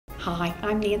Hi,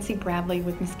 I'm Nancy Bradley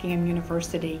with Muskingum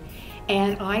University,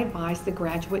 and I advise the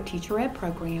Graduate Teacher Ed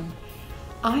program.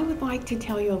 I would like to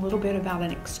tell you a little bit about an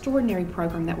extraordinary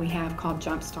program that we have called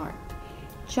JUMPSTART.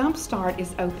 JUMPSTART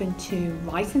is open to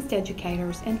licensed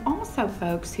educators and also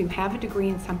folks who have a degree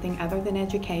in something other than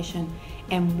education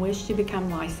and wish to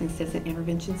become licensed as an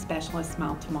intervention specialist,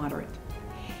 mild to moderate.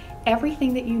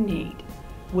 Everything that you need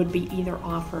would be either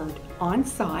offered on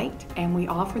site, and we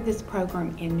offer this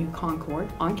program in New Concord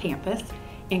on campus,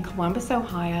 in Columbus,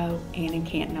 Ohio, and in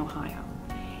Canton, Ohio.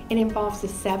 It involves a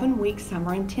 7-week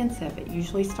summer intensive. It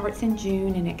usually starts in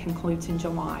June and it concludes in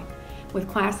July, with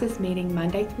classes meeting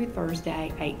Monday through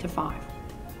Thursday, 8 to 5.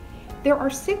 There are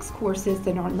 6 courses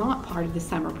that are not part of the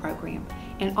summer program,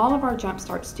 and all of our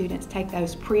JUMPSTART students take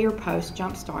those pre or post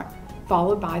JUMPSTART,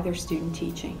 followed by their student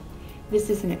teaching. This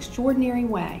is an extraordinary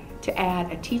way to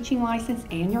add a teaching license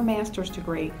and your master's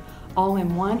degree all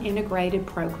in one integrated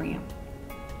program.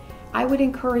 I would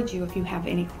encourage you, if you have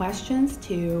any questions,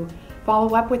 to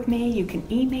follow up with me. You can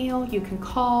email, you can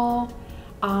call,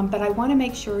 but I want to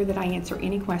make sure that I answer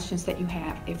any questions that you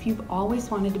have. If you've always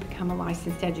wanted to become a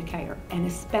licensed educator, and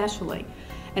especially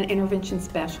an intervention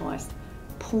specialist,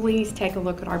 please take a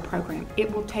look at our program.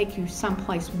 It will take you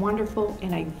someplace wonderful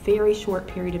in a very short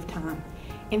period of time.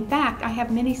 In fact, I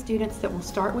have many students that will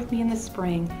start with me in the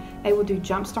spring. They will do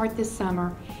JUMPSTART this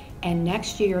summer, and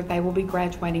next year they will be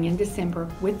graduating in December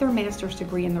with their master's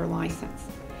degree and their license.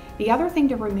 The other thing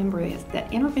to remember is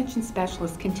that intervention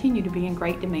specialists continue to be in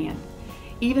great demand.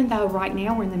 Even though right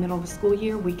now we're in the middle of the school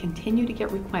year, we continue to get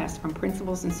requests from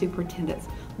principals and superintendents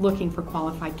looking for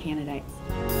qualified candidates.